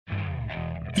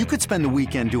You could spend the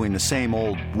weekend doing the same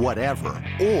old whatever,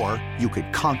 or you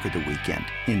could conquer the weekend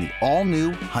in the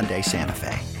all-new Hyundai Santa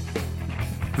Fe.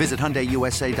 Visit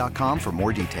HyundaiUSA.com for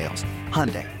more details.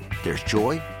 Hyundai, there's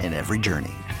joy in every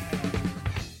journey.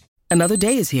 Another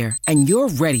day is here, and you're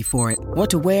ready for it. What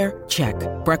to wear? Check.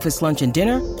 Breakfast, lunch, and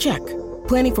dinner? Check.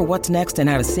 Planning for what's next and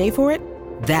how to save for it?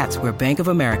 That's where Bank of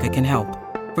America can help.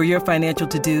 For your financial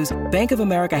to-dos, Bank of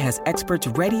America has experts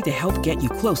ready to help get you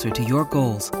closer to your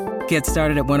goals. Get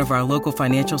started at one of our local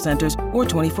financial centers or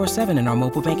 24/7 in our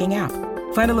mobile banking app.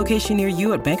 Find a location near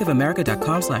you at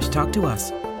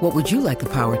bankofamerica.com/talktous. What would you like the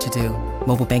power to do?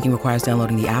 Mobile banking requires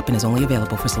downloading the app and is only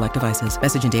available for select devices.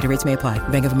 Message and data rates may apply.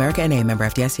 Bank of America N.A., member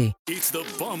FDIC. It's the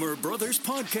Bomber Brothers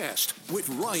Podcast with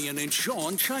Ryan and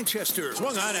Sean Chichester.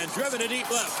 Swung on and driven to deep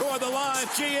left toward the line.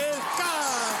 She is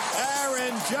gone.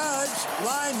 Aaron Judge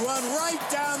lined one right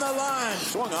down the line.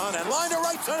 Swung on and lined to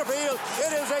right center field.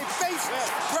 It is a base hit.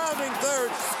 Grounding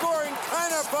third. Scoring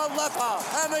Kiner Falefa.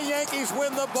 And the Yankees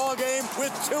win the ball game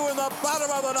with 2 in the bottom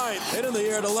of the ninth. Hit in the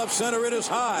air to left center. It is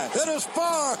high. It is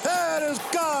far. It is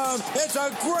gone. It's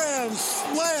a grand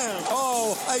slam.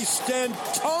 Oh, a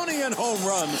Stantonian home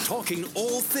run. Talking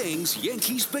all things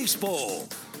Yankees baseball.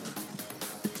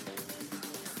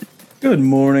 Good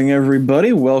morning,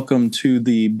 everybody. Welcome to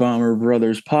the Bomber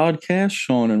Brothers Podcast.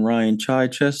 Sean and Ryan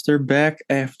Chichester back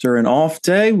after an off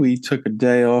day. We took a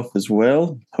day off as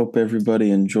well. Hope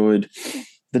everybody enjoyed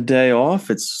the day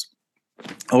off. It's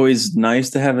always nice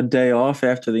to have a day off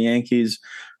after the Yankees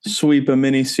sweep a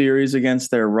mini series against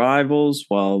their rivals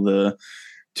while the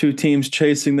two teams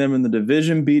chasing them in the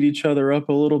division beat each other up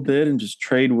a little bit and just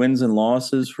trade wins and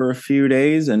losses for a few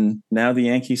days. And now the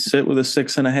Yankees sit with a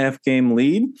 6.5 game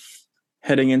lead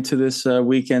heading into this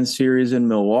weekend series in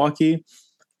Milwaukee.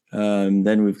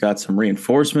 Then we've got some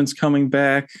reinforcements coming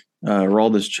back.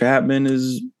 Aroldis Chapman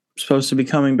is supposed to be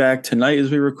coming back tonight as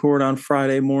we record on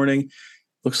Friday morning.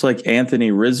 Looks like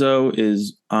Anthony Rizzo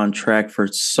is on track for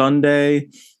Sunday.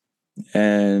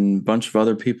 And a bunch of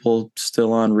other people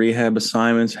still on rehab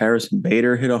assignments. Harrison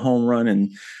Bader hit a home run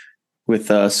and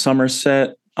with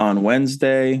Somerset on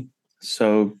Wednesday.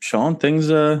 So, Sean, things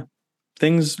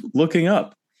looking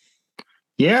up.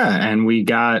 Yeah, and we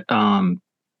got LeMahieu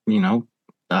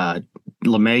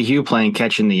playing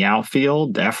catch in the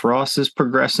outfield. Efros is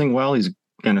progressing well. He's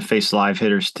going to face live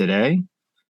hitters today.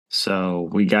 So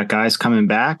we got guys coming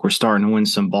back. We're starting to win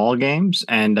some ball games,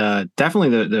 and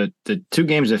definitely the 2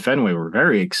 games at Fenway were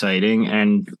very exciting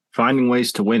and finding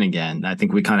ways to win again. I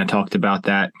think we kind of talked about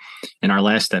that in our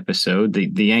last episode.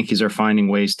 The Yankees are finding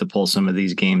ways to pull some of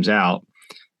these games out,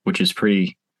 which is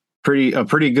a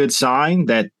pretty good sign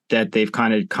that they've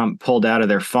kind of pulled out of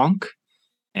their funk.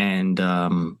 And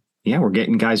we're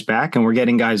getting guys back and we're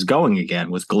getting guys going again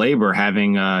with Gleyber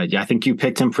having, I think you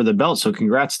picked him for the belt. So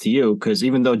congrats to you. Cause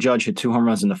even though Judge hit 2 home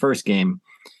runs in the first game,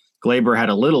 Gleyber had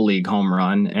a little league home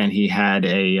run and he had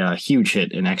a huge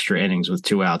hit in extra innings with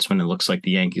 2 outs when it looks like the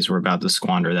Yankees were about to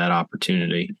squander that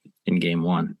opportunity in game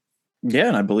 1. Yeah.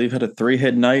 And I believe had a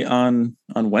 3-hit night on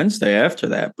Wednesday after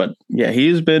that, but yeah,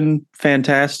 he's been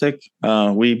fantastic.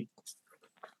 We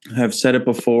have said it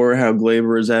before, how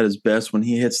Gleyber is at his best when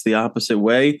he hits the opposite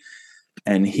way.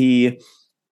 And he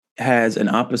has an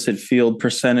opposite field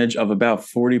percentage of about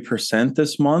 40%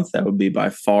 this month. That would be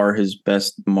by far his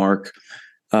best mark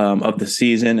of the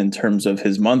season in terms of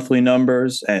his monthly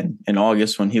numbers. And in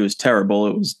August, when he was terrible,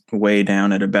 it was way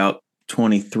down at about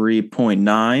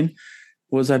 23.9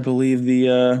 was, I believe,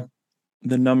 the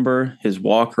number. His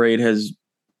walk rate has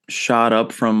shot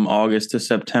up from August to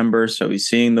September. So he's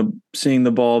seeing the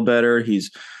ball better.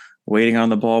 He's waiting on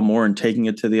the ball more and taking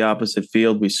it to the opposite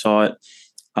field. We saw it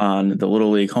on the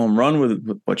Little League home run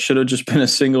with what should have just been a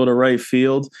single to right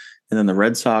field. And then the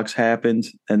Red Sox happened.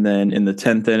 And then in the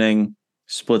 10th inning,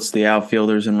 splits the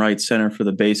outfielders in right center for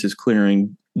the bases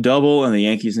clearing double. And the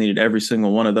Yankees needed every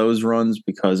single one of those runs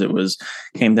because it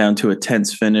came down to a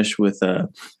tense finish with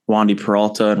Wandy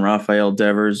Peralta and Rafael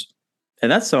Devers.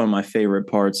 And that's some of my favorite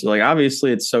parts. Like,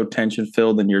 obviously it's so tension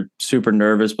filled and you're super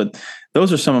nervous, but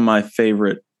those are some of my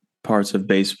favorite parts of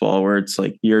baseball where it's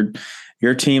like your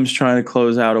team's trying to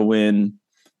close out a win.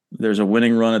 There's a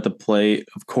winning run at the plate.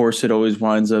 Of course, it always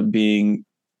winds up being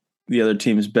the other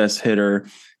team's best hitter.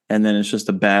 And then it's just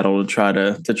a battle to try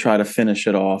to finish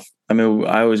it off. I mean,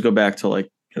 I always go back to like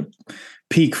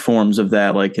peak forms of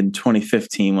that, like in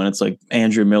 2015 when it's like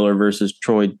Andrew Miller versus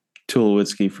Troy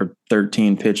Tulowitzki for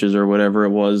 13 pitches or whatever it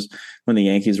was when the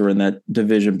Yankees were in that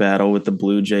division battle with the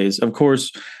Blue Jays. Of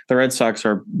course, the Red Sox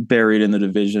are buried in the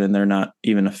division and they're not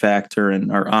even a factor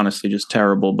and are honestly just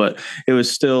terrible. But it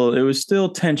was still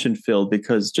tension filled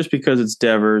because it's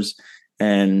Devers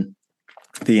and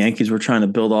the Yankees were trying to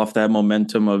build off that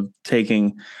momentum of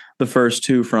taking the last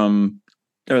two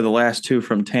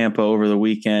from Tampa over the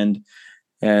weekend,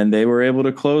 and they were able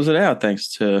to close it out thanks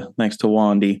to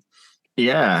Wandy.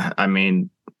 Yeah, I mean,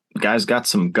 guys got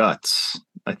some guts.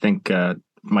 I think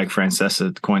Mike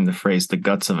Francesa coined the phrase "the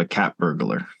guts of a cat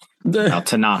burglar." About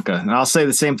Tanaka, and I'll say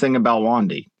the same thing about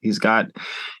Wandy. He's got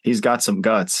some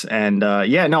guts, and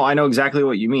I know exactly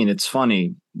what you mean. It's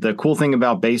funny. The cool thing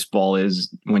about baseball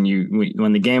is when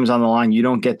the game's on the line, you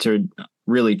don't get to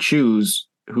really choose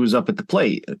who's up at the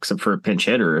plate, except for a pinch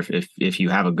hitter if you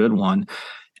have a good one.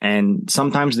 And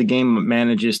sometimes the game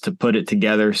manages to put it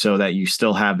together so that you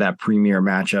still have that premier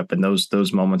matchup, and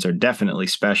those moments are definitely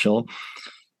special.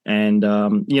 And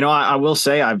I will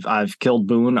say I've killed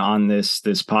Boone on this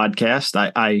podcast.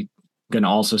 I gonna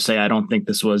also say I don't think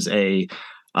this was a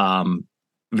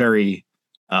very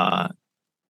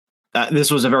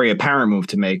apparent move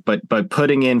to make, but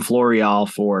putting in Florial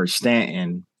for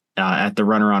Stanton at the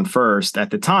runner on first, at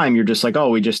the time you're just like, oh,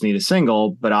 we just need a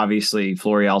single, but obviously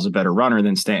Florial's a better runner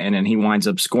than Stanton, and he winds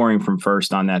up scoring from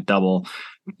first on that double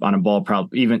on a ball.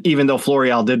 Probably even though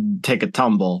Florial did take a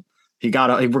tumble. He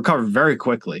recovered very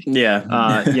quickly. Yeah.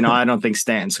 I don't think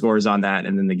Stanton scores on that,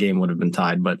 and then the game would have been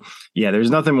tied. But yeah,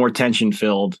 there's nothing more tension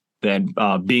filled than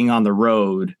being on the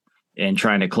road and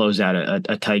trying to close out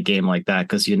a tight game like that.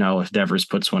 Cause if Devers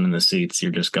puts one in the seats,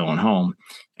 you're just going home.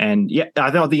 And yeah,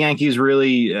 I thought the Yankees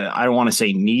really, I don't want to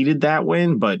say needed that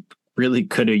win, but really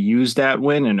could have used that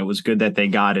win. And it was good that they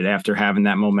got it after having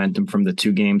that momentum from the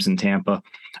 2 games in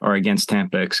against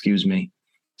Tampa, excuse me.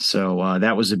 So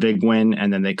that was a big win.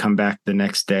 And then they come back the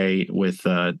next day with,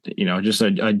 just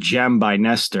a gem by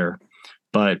Nestor.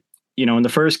 But, in the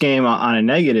first game on a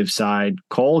negative side,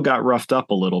 Cole got roughed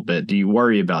up a little bit. Do you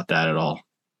worry about that at all?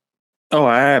 Oh,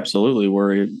 I absolutely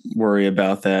worry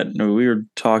about that. We were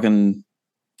talking,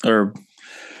 or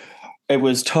it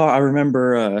was I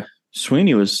remember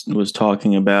Sweeney was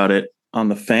talking about it on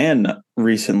the Fan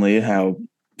recently, how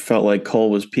felt like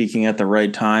Cole was peaking at the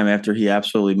right time after he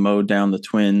absolutely mowed down the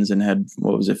Twins and had,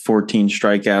 14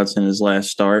 strikeouts in his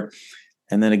last start.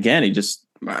 And then again,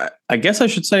 I guess I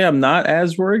should say I'm not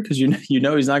as worried because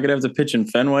he's not going to have to pitch in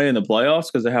Fenway in the playoffs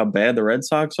because of how bad the Red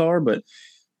Sox are. But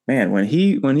man, when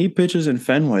he pitches in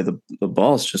Fenway, the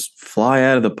balls just fly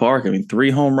out of the park. I mean,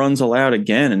 3 home runs allowed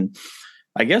again. And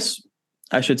I guess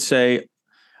I should say,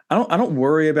 I don't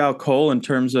worry about Cole in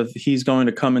terms of he's going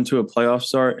to come into a playoff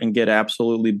start and get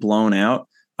absolutely blown out.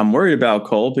 I'm worried about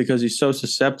Cole because he's so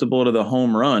susceptible to the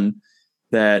home run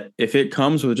that if it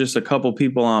comes with just a couple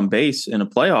people on base in a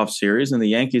playoff series and the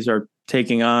Yankees are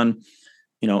taking on,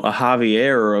 a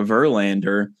Javier or a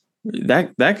Verlander,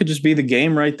 that could just be the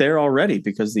game right there already,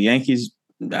 because the Yankees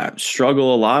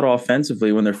struggle a lot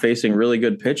offensively when they're facing really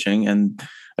good pitching, and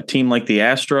a team like the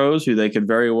Astros, who they could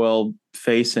very well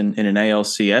face in an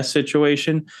ALCS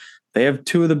situation, they have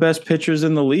 2 of the best pitchers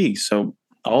in the league. So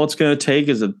all it's going to take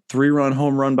is a 3-run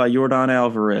home run by Yordan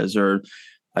Alvarez or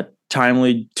a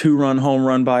timely 2-run home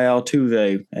run by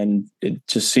Altuve. And it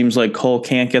just seems like Cole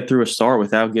can't get through a start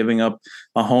without giving up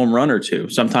a home run or 2.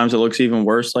 Sometimes it looks even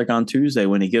worse, like on Tuesday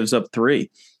when he gives up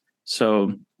 3.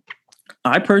 So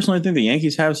I personally think the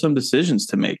Yankees have some decisions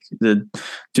to make.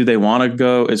 Do they want to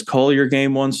go? Is Cole your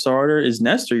game 1 starter? Is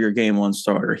Nestor your game 1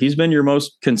 starter? He's been your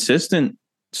most consistent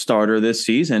starter this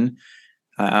season.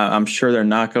 I'm sure they're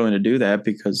not going to do that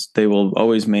because they will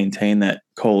always maintain that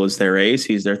Cole is their ace.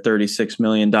 He's their $36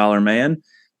 million man.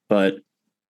 But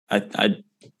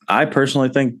I personally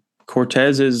think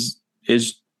Cortez is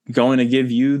going to give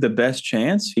you the best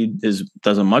chance. He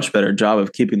does a much better job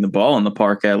of keeping the ball in the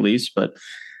park, at least. But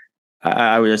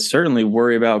I would certainly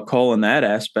worry about Cole in that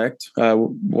aspect.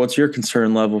 What's your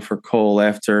concern level for Cole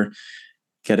after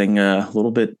getting a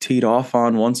little bit teed off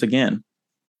on once again?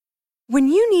 When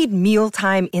you need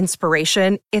mealtime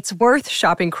inspiration, it's worth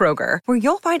shopping Kroger, where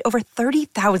you'll find over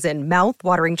 30,000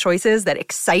 mouth-watering choices that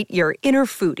excite your inner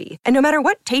foodie. And no matter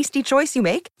what tasty choice you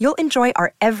make, you'll enjoy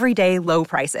our everyday low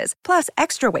prices, plus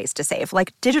extra ways to save,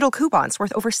 like digital coupons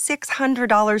worth over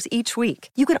 $600 each week.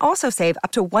 You can also save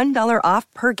up to $1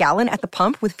 off per gallon at the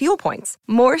pump with fuel points.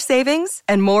 More savings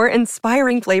and more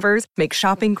inspiring flavors make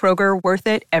shopping Kroger worth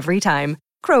it every time.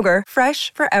 Kroger,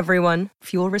 fresh for everyone.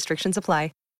 Fuel restrictions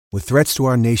apply. With threats to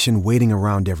our nation waiting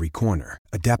around every corner,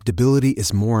 adaptability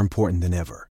is more important than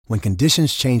ever. When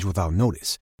conditions change without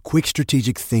notice, quick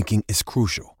strategic thinking is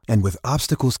crucial. And with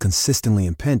obstacles consistently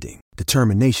impending,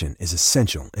 determination is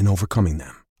essential in overcoming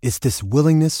them. It's this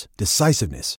willingness,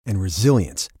 decisiveness, and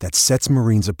resilience that sets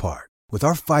Marines apart. With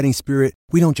our fighting spirit,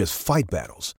 we don't just fight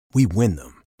battles, we win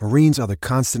them. Marines are the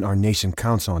constant our nation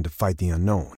counts on to fight the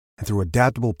unknown. And through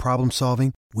adaptable problem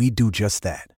solving, we do just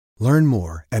that. Learn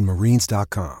more at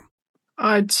marines.com.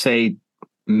 I'd say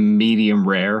medium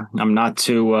rare. I'm not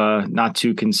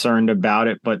too concerned about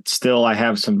it, but still I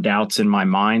have some doubts in my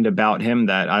mind about him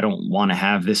that I don't want to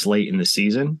have this late in the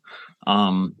season.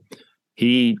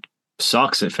 He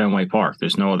sucks at Fenway Park.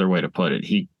 There's no other way to put it.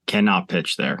 He cannot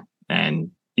pitch there and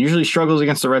usually struggles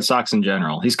against the Red Sox in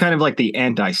general. He's kind of like the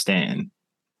anti-Stan,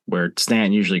 where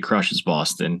Stan usually crushes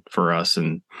Boston for us.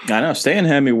 And I know Stan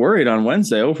had me worried on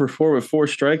Wednesday, 0 for 4 with 4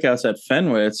 strikeouts at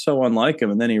Fenway. It's so unlike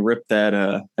him. And then he ripped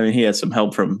that. He had some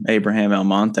help from Abraham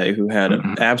Almonte, who had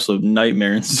an absolute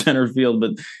nightmare in center field,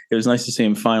 but it was nice to see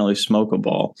him finally smoke a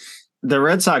ball. The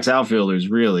Red Sox outfielder is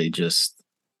really just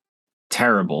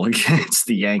terrible against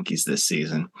the Yankees this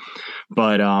season.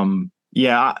 But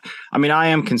yeah, I mean, I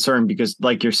am concerned because,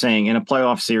 like you're saying, in a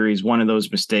playoff series, one of those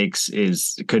mistakes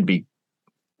could be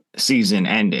season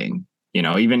ending.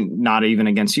 Not even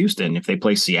against Houston. If they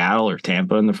play Seattle or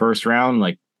Tampa in the first round,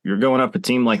 like, you're going up a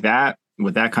team like that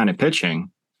with that kind of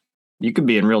pitching, you could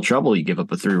be in real trouble. You give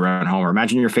up a 3-run homer.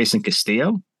 Imagine you're facing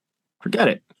Castillo. Forget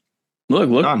it.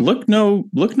 Look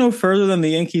no further than the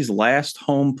Yankees' last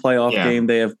home playoff game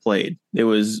they have played. It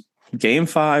was Game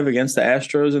 5 against the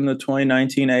Astros in the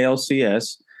 2019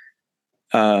 ALCS.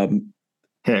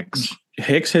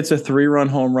 Hicks hits a 3-run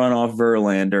home run off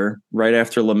Verlander right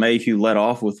after LeMahieu let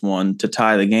off with one to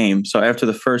tie the game. So after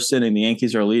the first inning, the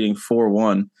Yankees are leading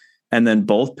 4-1. And then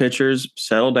both pitchers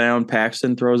settle down.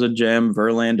 Paxton throws a gem.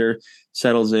 Verlander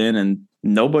settles in, and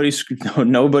nobody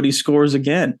scores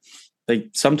again. Like,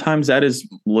 sometimes that is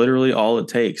literally all it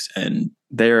takes. And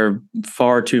there are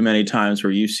far too many times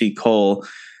where you see Cole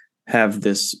have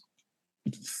this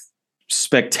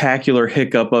spectacular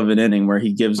hiccup of an inning where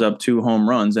he gives up 2 home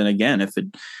runs. And again, if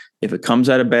it comes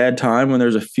at a bad time when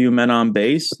there's a few men on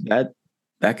base,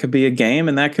 that could be a game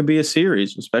and that could be a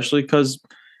series, especially because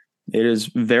it is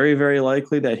very, very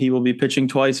likely that he will be pitching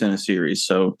twice in a series.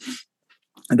 So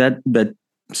that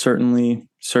certainly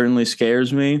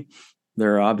scares me.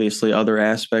 There are obviously other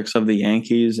aspects of the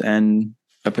Yankees and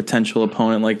a potential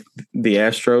opponent like the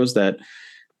Astros that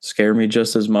scare me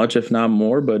just as much, if not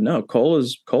more. But no, Cole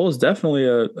is definitely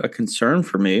a concern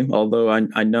for me. Although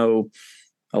I know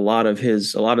a lot of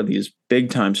these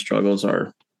big time struggles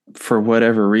are, for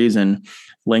whatever reason,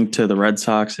 linked to the Red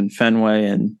Sox and Fenway,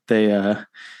 and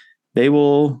they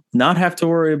will not have to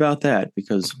worry about that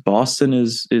because Boston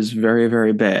is very,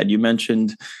 very bad. You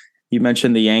mentioned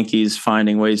the Yankees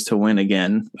finding ways to win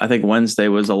again. I think Wednesday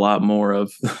was a lot more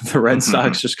of the Red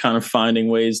Sox just kind of finding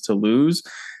ways to lose.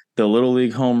 The Little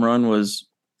League home run was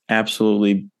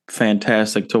absolutely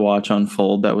fantastic to watch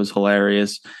unfold. That was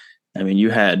hilarious. I mean,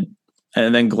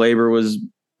 and then Gleyber was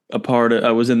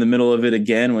I was in the middle of it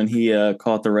again when he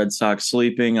caught the Red Sox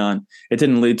sleeping on. It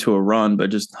didn't lead to a run, but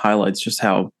just highlights just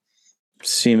how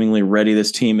seemingly ready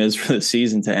this team is for the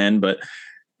season to end. But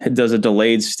it does a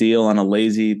delayed steal on a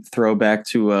lazy throw back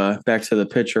to the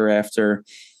pitcher after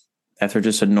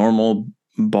just a normal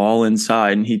ball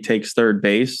inside, and he takes third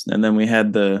base. And then we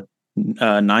had the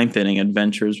 9th inning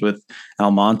adventures with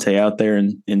Almonte out there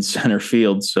in center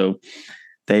field. So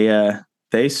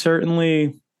they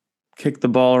certainly kicked the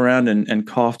ball around and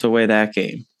coughed away that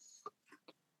game.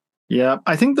 Yeah,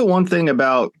 I think the one thing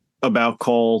about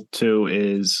Cole too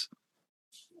is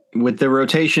with the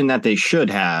rotation that they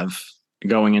should have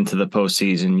going into the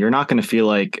postseason, you're not going to feel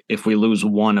like if we lose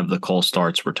one of the Cole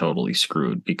starts, we're totally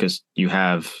screwed because you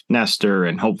have Nestor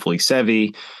and hopefully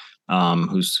Sevy,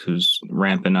 who's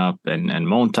ramping up, and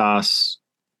Montas.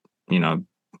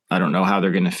 I don't know how they're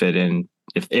going to fit in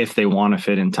if they want to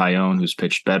fit in Tyone, who's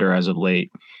pitched better as of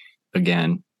late.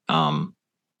 Again,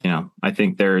 I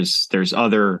think there's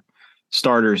other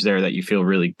starters there that you feel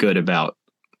really good about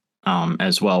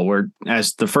as well.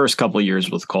 As the first couple of years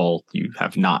with Cole, you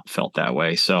have not felt that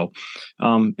way. So,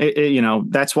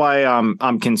 that's why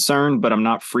I'm concerned, but I'm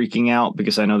not freaking out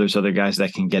because I know there's other guys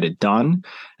that can get it done.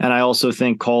 And I also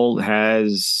think Cole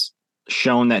has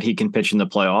shown that he can pitch in the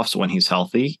playoffs when he's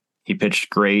healthy. He pitched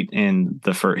great in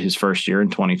his first year in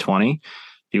 2020.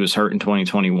 He was hurt in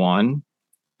 2021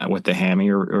 with the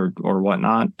hammy or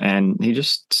whatnot, and he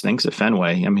just stinks at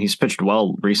Fenway. I mean, he's pitched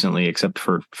well recently, except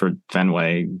for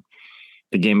Fenway.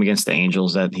 The game against the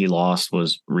Angels that he lost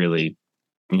was really,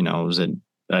 it was an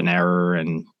error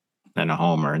and a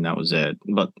homer, and that was it.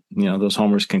 But those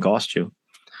homers can cost you.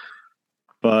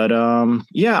 But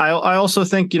I also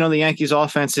think the Yankees'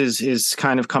 offense is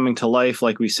kind of coming to life.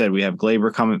 Like we said, we have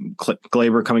Gleyber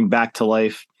coming back to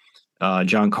life.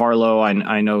 Giancarlo,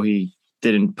 I know he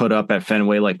didn't put up at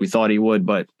Fenway like we thought he would,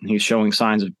 but he's showing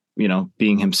signs of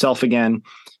being himself again.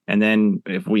 And then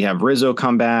if we have Rizzo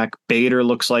come back, Bader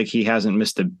looks like he hasn't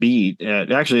missed a beat.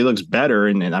 Actually, he looks better.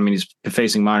 And I mean, he's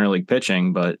facing minor league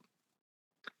pitching, but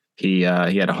he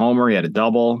had a homer, he had a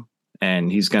double,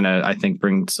 and he's going to, I think,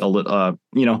 bring a little,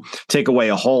 take away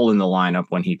a hole in the lineup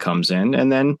when he comes in.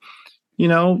 And then,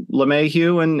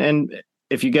 LeMahieu and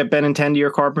if you get Benintendi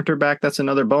or Carpenter back, that's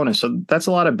another bonus. So that's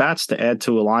a lot of bats to add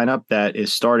to a lineup that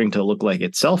is starting to look like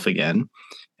itself again.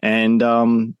 And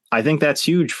I think that's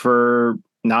huge for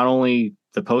not only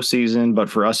the postseason, but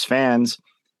for us fans,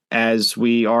 as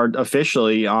we are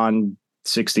officially on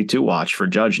 62 watch for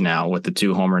Judge now with the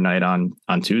 2-homer night on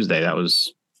Tuesday. That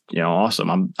was,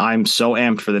 awesome. I'm so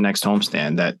amped for the next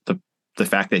homestand that the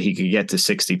fact that he could get to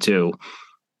 62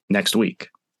 next week.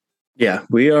 Yeah,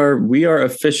 we are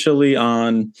officially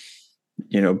on,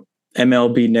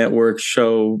 MLB Network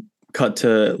show, cut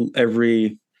to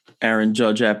every Aaron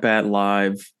Judge at bat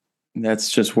live.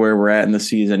 That's just where we're at in the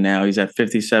season now. He's at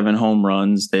 57 home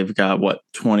runs. They've got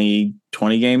 20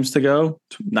 games to go,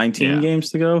 19 games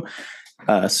to go.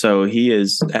 So he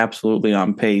is absolutely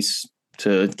on pace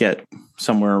to get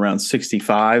somewhere around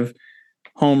 65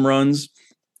 home runs,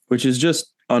 which is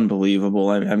just unbelievable.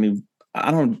 I mean,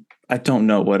 I don't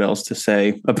know what else to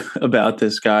say about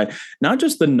this guy. Not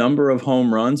just the number of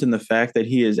home runs and the fact that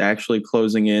he is actually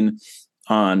closing in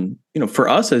on, for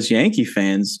us as Yankee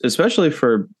fans, especially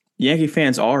for Yankee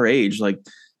fans our age, like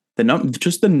the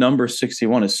number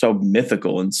 61 is so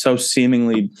mythical and so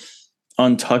seemingly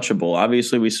untouchable.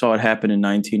 Obviously, we saw it happen in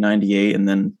 1998, and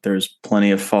then there's plenty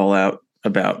of fallout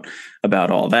about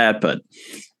all that. But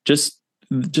just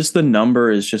the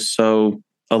number is just so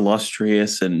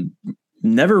illustrious, and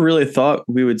never really thought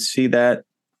we would see that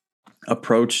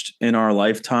approached in our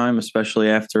lifetime, especially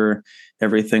after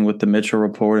everything with the Mitchell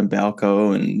report and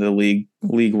Balco and the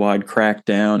league-wide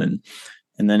crackdown.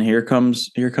 And then here comes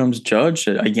Judge,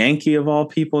 a Yankee of all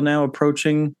people, now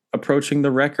approaching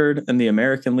the record and the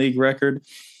American League record.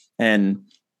 And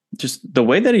just the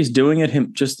way that he's doing it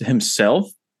himself,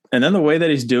 and then the way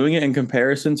that he's doing it in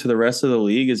comparison to the rest of the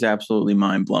league is absolutely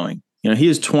mind-blowing. He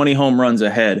is 20 home runs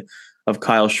ahead of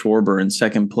Kyle Schwarber in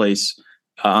second place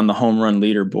on the home run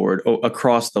leaderboard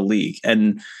across the league.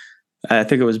 And I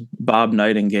think it was Bob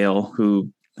Nightingale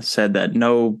who said that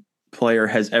no player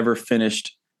has ever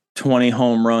finished 20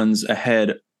 home runs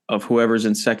ahead of whoever's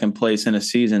in second place in a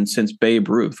season since Babe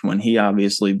Ruth, when he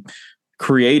obviously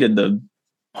created the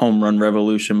home run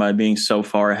revolution by being so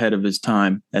far ahead of his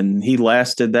time. And he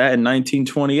last did that in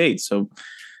 1928. So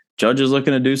Judge is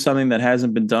looking to do something that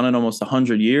hasn't been done in almost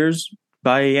 100 years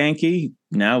by a Yankee.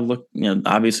 Now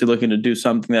obviously looking to do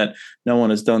something that no one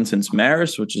has done since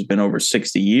Maris, which has been over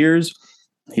 60 years.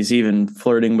 He's even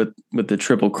flirting with the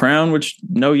Triple Crown, which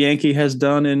no Yankee has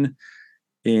done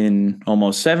in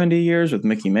almost 70 years, with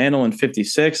Mickey Mantle in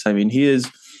 56. I mean, he is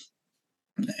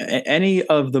any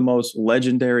of the most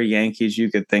legendary Yankees you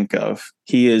could think of.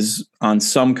 He is on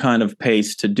some kind of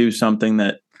pace to do something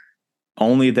that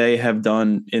only they have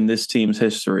done in this team's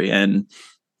history. And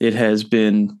it has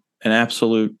been an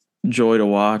absolute joy to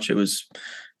watch. It was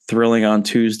thrilling on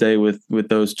Tuesday with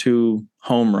those 2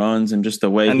 home runs and just the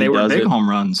way he does it. And they were big home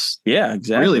runs. Yeah,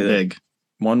 exactly. Really big.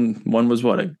 One was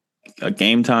a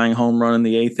game tying home run in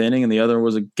the 8th inning, and the other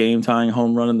was a game tying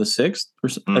home run in the 6th,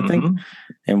 I think.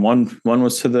 And one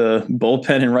was to the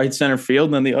bullpen in right center field,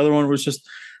 and then the other one was just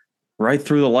right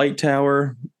through the light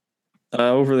tower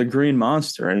over the Green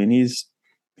Monster. I mean, he's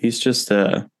just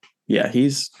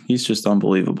he's just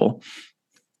unbelievable.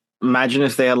 Imagine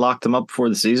if they had locked him up before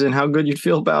the season, how good you'd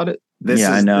feel about it.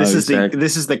 I know.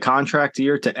 This is the contract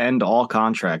year to end all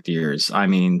contract years. I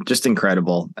mean, just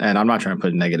incredible. And I'm not trying to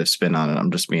put a negative spin on it. I'm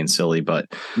just being silly, but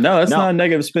no, not a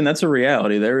negative spin. That's a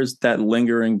reality. There is that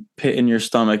lingering pit in your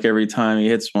stomach every time he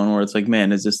hits one, where it's like,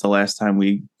 man, is this the last time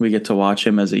we get to watch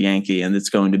him as a Yankee? And it's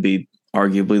going to be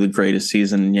arguably the greatest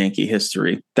season in Yankee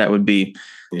history. That would be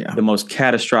the most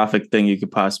catastrophic thing you could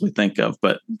possibly think of.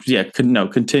 But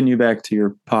continue back to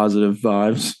your positive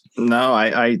vibes. No,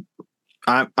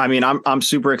 I mean, I'm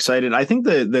super excited. I think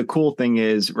the cool thing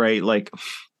is, right, like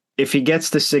if he gets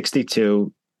to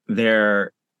 62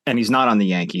 there and he's not on the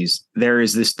Yankees, there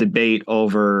is this debate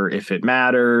over if it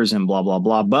matters and blah, blah,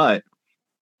 blah. But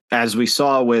as we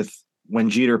saw with when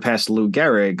Jeter passed Lou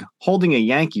Gehrig, holding a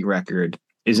Yankee record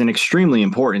is an extremely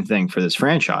important thing for this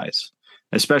franchise,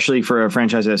 especially for a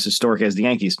franchise as historic as the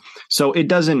Yankees. So it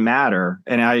doesn't matter,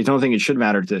 and I don't think it should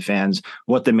matter to the fans,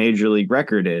 what the major league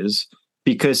record is,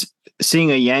 because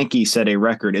seeing a Yankee set a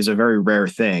record is a very rare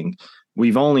thing.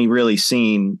 We've only really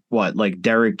seen like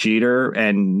Derek Jeter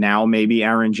and now maybe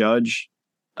Aaron Judge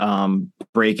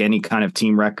break any kind of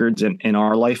team records in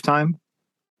our lifetime.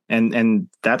 And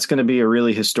that's going to be a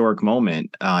really historic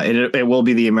moment. It will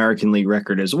be the American League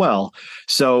record as well.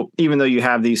 So even though you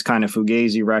have these kind of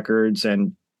fugazi records,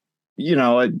 and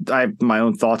I have my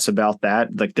own thoughts about that.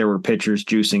 Like, there were pitchers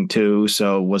juicing too.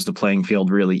 So was the playing field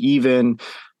really even?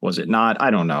 Was it not? I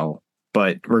don't know.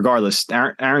 But regardless,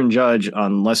 Aaron Judge,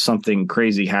 unless something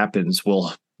crazy happens,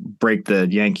 will break the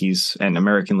Yankees and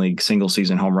American League single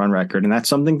season home run record. And that's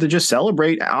something to just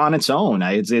celebrate on its own.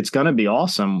 It's going to be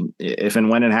awesome if and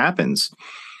when it happens.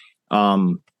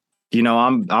 I'm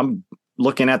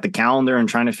looking at the calendar and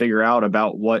trying to figure out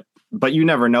about but you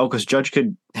never know, because Judge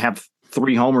could have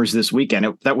 3 homers this weekend.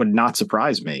 That would not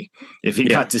surprise me if he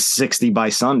got to 60 by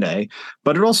Sunday,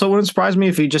 but it also wouldn't surprise me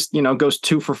if he just, goes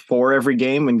 2 for 4 every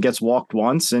game and gets walked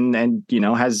once and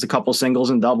has a couple singles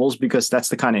and doubles, because that's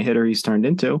the kind of hitter he's turned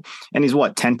into. And he's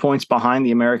 10 points behind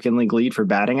the American League lead for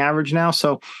batting average now.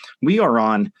 So we are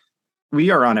on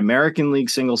American League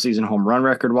single season home run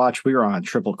record watch. We are on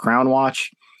Triple Crown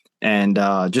watch, and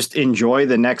just enjoy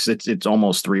the next, it's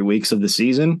almost 3 weeks of the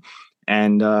season.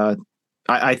 And,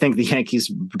 I think the Yankees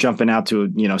jumping out to a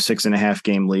 6.5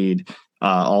 game lead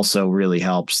also really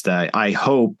helps. That I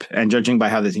hope, and judging by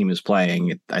how the team is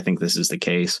playing, I think this is the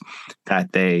case,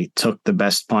 that they took the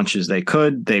best punches they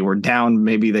could. They were down,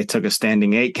 maybe they took a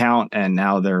standing 8 count, and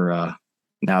now they're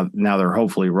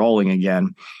hopefully rolling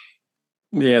again.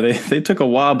 Yeah, they took a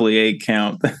wobbly 8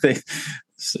 count.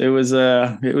 It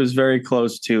was very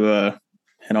close to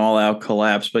an all-out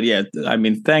collapse. But yeah, I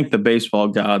mean, thank the baseball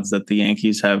gods that the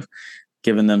Yankees have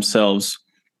given themselves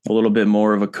a little bit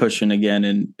more of a cushion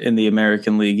again in the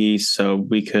American League East, so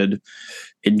we could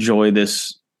enjoy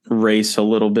this race a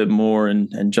little bit more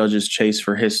and Judge's chase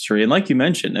for history. And like you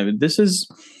mentioned, I mean, this is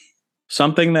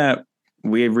something that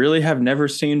we really have never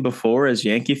seen before as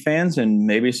Yankee fans, and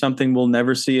maybe something we'll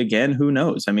never see again. Who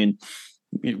knows? I mean,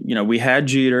 we had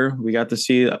Jeter. We got to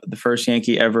see the first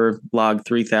Yankee ever log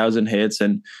 3,000 hits.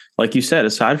 And like you said,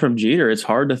 aside from Jeter, it's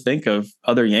hard to think of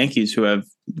other Yankees who have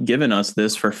given us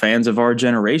this for fans of our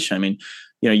generation. I mean,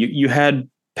 you had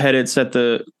Pettit set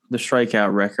the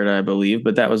strikeout record, I believe,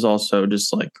 but that was also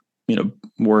just like,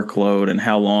 workload and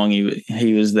how long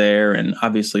he was there. And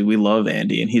obviously we love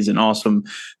Andy, and he's an awesome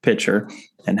pitcher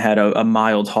and had a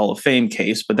mild Hall of Fame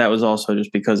case, but that was also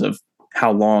just because of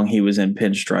how long he was in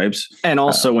pinstripes. And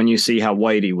also when you see how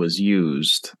Whitey was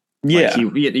used, yeah,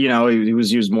 he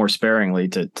was used more sparingly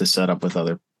to set up with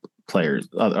other players,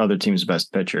 other teams'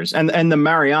 best pitchers. And the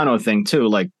Mariano thing too,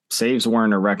 like saves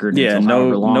weren't a record. Yeah,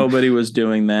 nobody was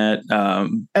doing that.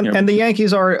 And the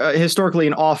Yankees are historically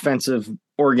an offensive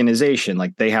organization.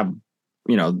 Like they have,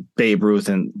 Babe Ruth,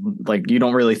 and like you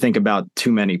don't really think about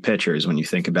too many pitchers when you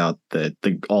think about the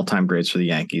all-time greats for the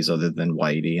Yankees, other than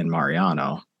Whitey and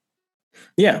Mariano.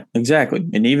 Yeah, exactly.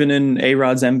 And even in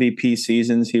A-Rod's MVP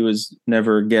seasons, he was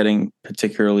never getting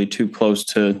particularly too close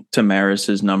to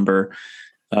Maris's number.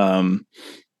 I'm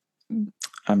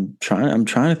trying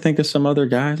to think of some other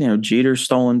guys. Jeter's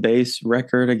stolen base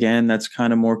record again. That's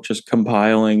kind of more just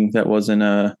compiling. It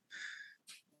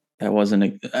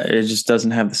just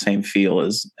doesn't have the same feel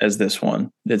as this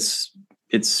one. It's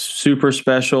super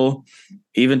special,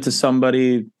 even to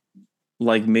somebody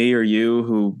like me or you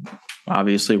who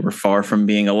obviously we're far from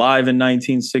being alive in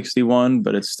 1961,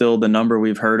 but it's still the number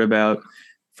we've heard about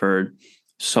for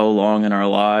so long in our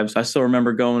lives. I still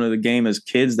remember going to the game as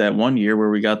kids that one year where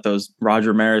we got those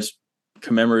Roger Maris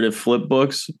commemorative flip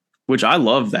books, which I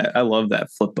love that. I love that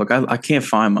flip book. I can't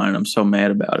find mine. I'm so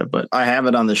mad about it, but I have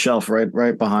it on the shelf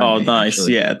right behind me. Oh, nice.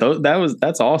 Actually. Yeah.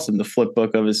 That's awesome. The flip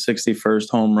book of his 61st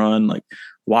home run, like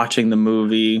watching the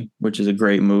movie, which is a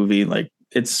great movie. Like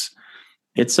it's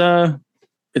an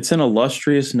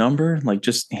illustrious number. Like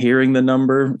just hearing the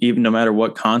number, even no matter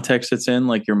what context it's in,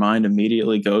 like your mind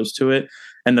immediately goes to it.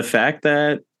 And the fact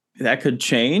that could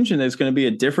change and there's going to be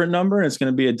a different number, and it's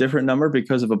going to be a different number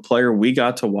because of a player we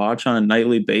got to watch on a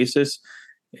nightly basis,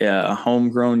 a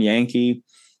homegrown Yankee.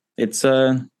 It's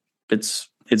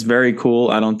very cool.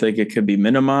 I don't think it could be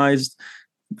minimized.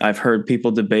 I've heard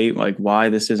people debate like why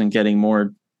this isn't getting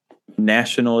more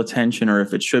national attention, or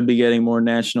if it should be getting more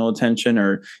national attention,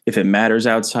 or if it matters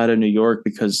outside of New York,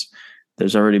 because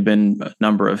there's already been a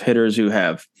number of hitters who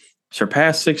have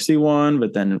surpassed 61,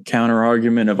 but then counter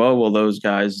argument of, oh, well, those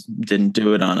guys didn't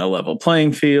do it on a level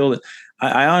playing field.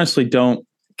 I honestly don't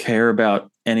care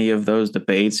about any of those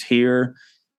debates here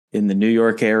in the New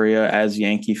York area. As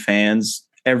Yankee fans,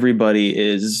 everybody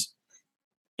is,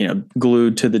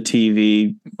 glued to the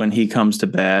TV when he comes to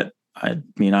bat. I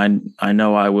mean, I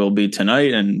know I will be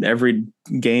tonight and every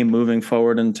game moving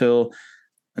forward until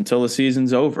the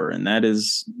season's over. And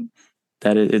it's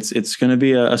going to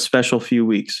be a special few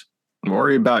weeks.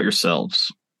 Worry about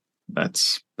yourselves.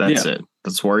 That's it.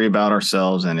 Let's worry about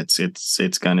ourselves, and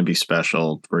it's going to be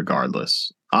special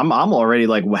regardless. I'm already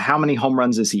like, well, how many home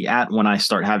runs is he at when I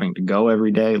start having to go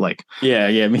every day? Like,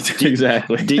 yeah, me too.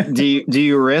 Exactly. do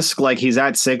you risk like he's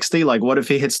at 60? Like, what if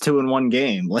he hits 2 in one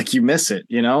game? Like, you miss it,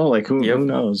 like who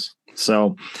knows?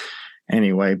 So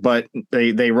anyway, but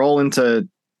they roll into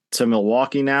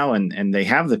Milwaukee now, and they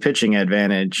have the pitching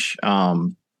advantage,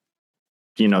 definitely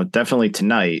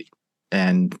tonight.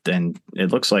 And then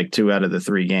it looks like 2 out of the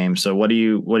 3 games. So what are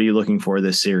you looking for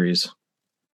this series?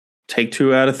 Take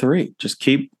 2 out of 3. Just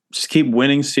keep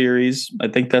winning series. I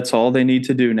think that's all they need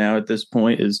to do now at this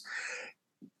point is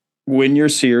win your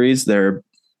series. They're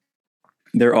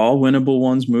all winnable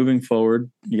ones moving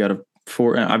forward. You got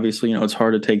 4. Obviously, it's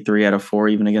hard to take 3 out of 4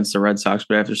 even against the Red Sox.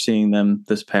 But after seeing them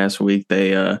this past week,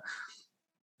 they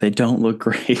don't look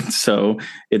great. So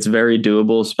it's very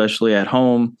doable, especially at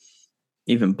home.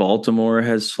 Even Baltimore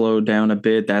has slowed down a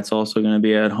bit. That's also going to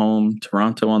be at home.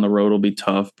 Toronto on the road will be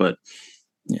tough, but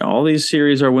all these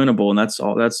series are winnable, and that's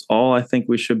all I think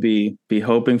we should be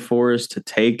hoping for is to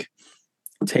take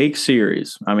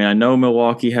series. I mean, I know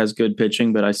Milwaukee has good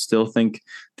pitching, but I still think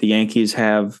the Yankees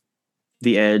have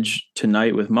the edge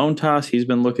tonight with Montas. He's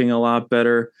been looking a lot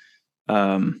better.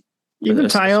 Even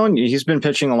Tyone, he's been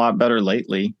pitching a lot better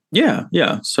lately. Yeah.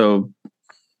 So.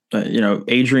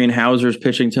 Adrian Hauser's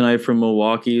pitching tonight from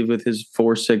Milwaukee with his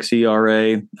 4.6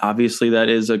 ERA. Obviously, that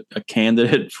is a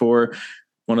candidate for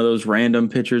one of those random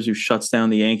pitchers who shuts down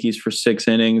the Yankees for 6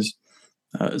 innings.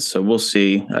 So we'll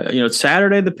see.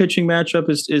 Saturday, the pitching matchup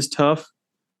is tough.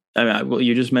 I mean,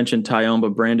 you just mentioned Tyone, but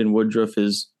Brandon Woodruff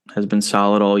has been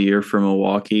solid all year for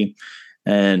Milwaukee.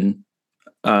 And,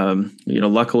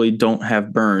 luckily don't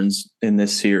have Burns in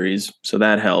this series. So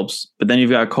that helps. But then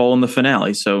you've got Cole in the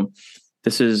finale. So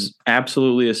this is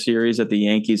absolutely a series that the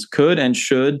Yankees could and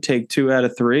should take 2 out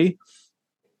of 3. I'm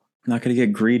not going to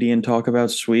get greedy and talk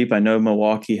about sweep. I know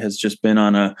Milwaukee has just been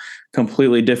on a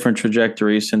completely different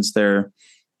trajectory since their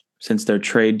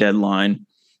trade deadline,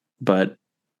 but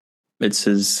this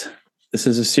is a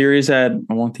series that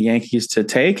I want the Yankees to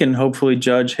take, and hopefully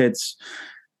Judge hits.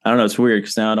 I don't know. It's weird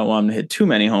because now I don't want him to hit too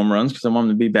many home runs because I want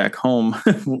him to be back home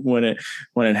when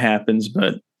it happens,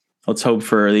 but. Let's hope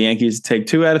for the Yankees to take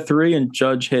 2 out of 3 and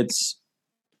Judge hits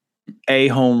a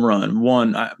home run,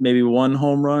 maybe 1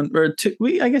 home run or 2.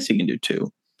 I guess he can do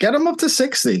 2. Get him up to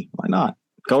 60. Why not?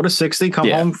 Go to 60, come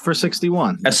home for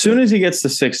 61. As soon as he gets to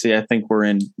 60, I think we're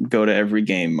in go to every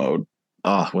game mode.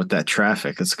 Oh, with that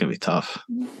traffic, it's going to be tough.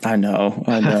 I know.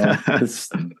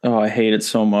 I hate it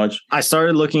so much. I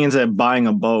started looking into buying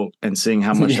a boat and seeing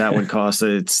how much that would cost.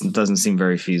 It doesn't seem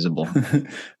very feasible.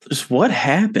 Just what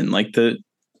happened?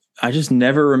 I just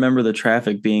never remember the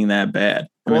traffic being that bad.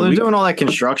 They're doing all that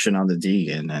construction on the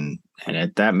Deegan, and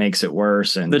that makes it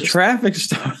worse. And the traffic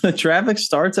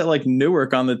starts at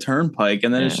Newark on the Turnpike,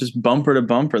 and then it's just bumper to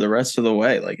bumper the rest of the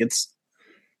way. It's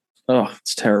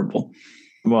terrible.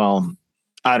 Well,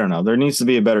 I don't know. There needs to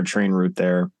be a better train route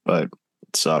there, but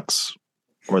it sucks.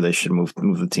 Or they should move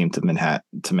the team to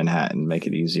Manhattan, make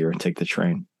it easier, and take the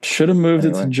train. Should have moved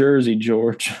it to Jersey,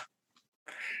 George.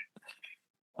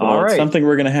 Well, all right. It's something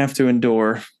we're going to have to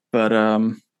endure. But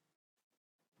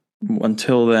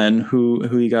until then,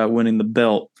 who you got winning the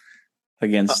belt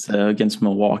against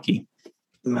Milwaukee?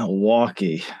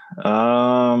 Milwaukee. You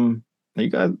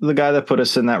got the guy that put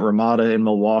us in that Ramada in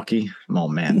Milwaukee. Oh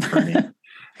man, for me.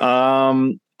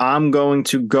 I'm going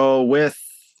to go with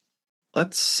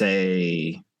let's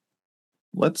say.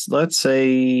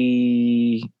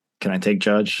 Can I take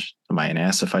Judge? Am I an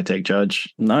ass if I take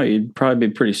Judge? No, you'd probably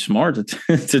be pretty smart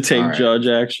to take Judge,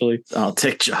 actually. I'll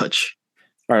take Judge.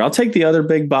 All right, I'll take the other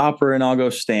big bopper, and I'll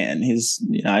go Stan.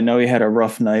 I know he had a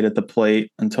rough night at the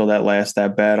plate until that last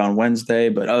at-bat on Wednesday,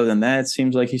 but other than that, it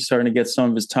seems like he's starting to get some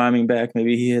of his timing back.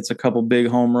 Maybe he hits a couple big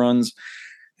home runs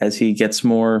as he gets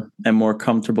more and more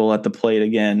comfortable at the plate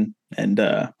again. And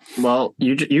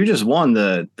you just won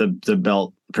the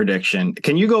belt prediction.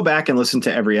 Can you go back and listen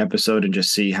to every episode and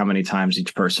just see how many times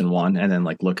each person won, and then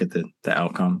look at the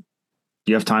outcome?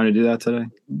 Do you have time to do that today?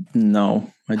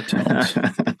 No, I don't.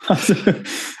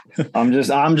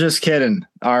 I'm just kidding.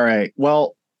 All right.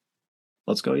 Well,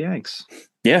 let's go Yanks.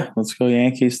 Yeah, let's go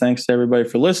Yankees. Thanks to everybody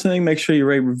for listening. Make sure you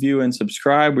rate, review, and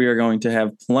subscribe. We are going to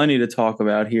have plenty to talk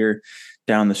about here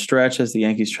down the stretch as the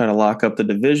Yankees try to lock up the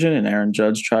division and Aaron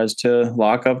Judge tries to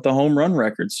lock up the home run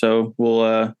record. So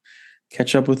we'll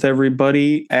catch up with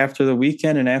everybody after the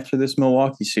weekend and after this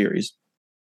Milwaukee series.